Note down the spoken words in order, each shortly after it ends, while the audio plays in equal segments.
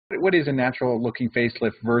what is a natural looking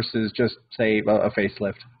facelift versus just say a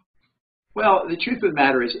facelift? Well, the truth of the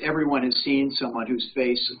matter is everyone has seen someone whose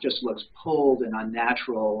face just looks pulled and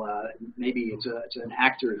unnatural. Maybe it's an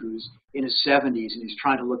actor who's in his 70s and he's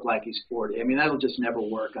trying to look like he's 40. I mean, that'll just never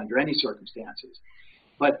work under any circumstances.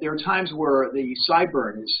 But there are times where the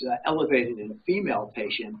sideburn is elevated in a female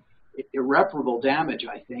patient, irreparable damage,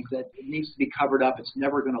 I think, that it needs to be covered up. It's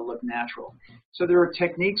never going to look natural. So there are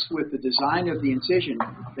techniques with the design of the incision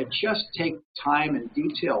that just take time and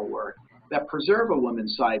detail work that preserve a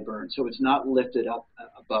woman's sideburn so it's not lifted up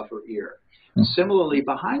above her ear. Similarly,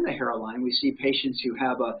 behind the hairline, we see patients who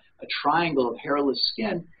have a triangle of hairless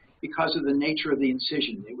skin because of the nature of the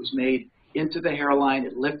incision. It was made into the hairline,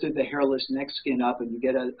 it lifted the hairless neck skin up, and you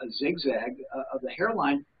get a zigzag of the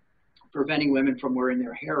hairline, preventing women from wearing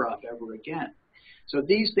their hair up ever again. So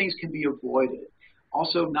these things can be avoided.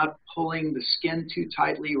 Also, not pulling the skin too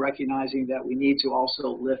tightly, recognizing that we need to also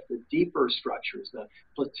lift the deeper structures, the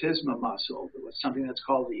platysma muscle, something that's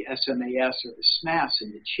called the SMAS or the SMAS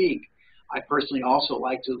in the cheek. I personally also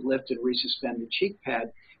like to lift and resuspend the cheek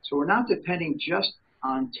pad. So we're not depending just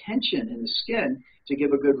on tension in the skin to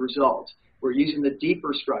give a good result. We're using the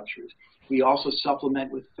deeper structures. We also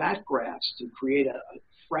supplement with fat grafts to create a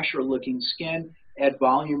fresher looking skin, add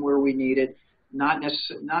volume where we need it, not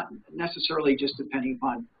necessarily just depending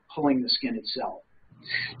upon pulling the skin itself.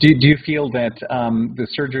 Do you feel that the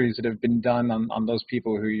surgeries that have been done on those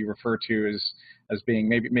people who you refer to as being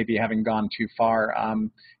maybe having gone too far,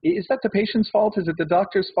 is that the patient's fault? Is it the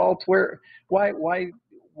doctor's fault? Why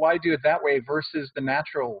do it that way versus the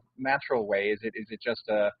natural way? Is it just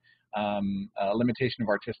a limitation of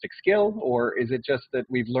artistic skill, or is it just that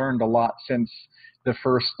we've learned a lot since the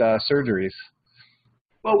first surgeries?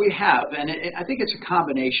 Well, we have, and I think it's a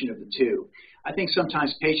combination of the two. I think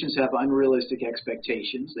sometimes patients have unrealistic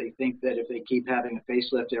expectations. They think that if they keep having a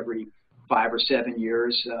facelift every 5 or 7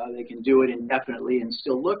 years, they can do it indefinitely and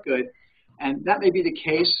still look good. And that may be the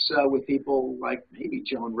case with people like maybe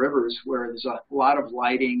Joan Rivers, where there's a lot of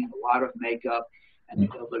lighting and a lot of makeup. And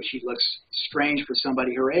although she looks strange for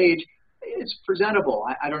somebody her age, it's presentable.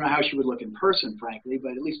 I don't know how she would look in person, frankly,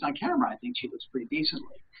 but at least on camera, I think she looks pretty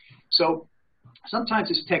decently. So sometimes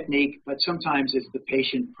it's technique, but sometimes it's the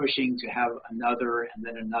patient pushing to have another and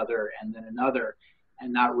then another and then another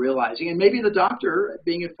and not realizing. And maybe the doctor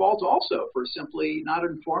being at fault also for simply not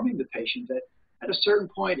informing the patient that at a certain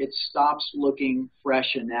point it stops looking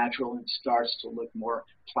fresh and natural and starts to look more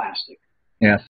plastic. Yes.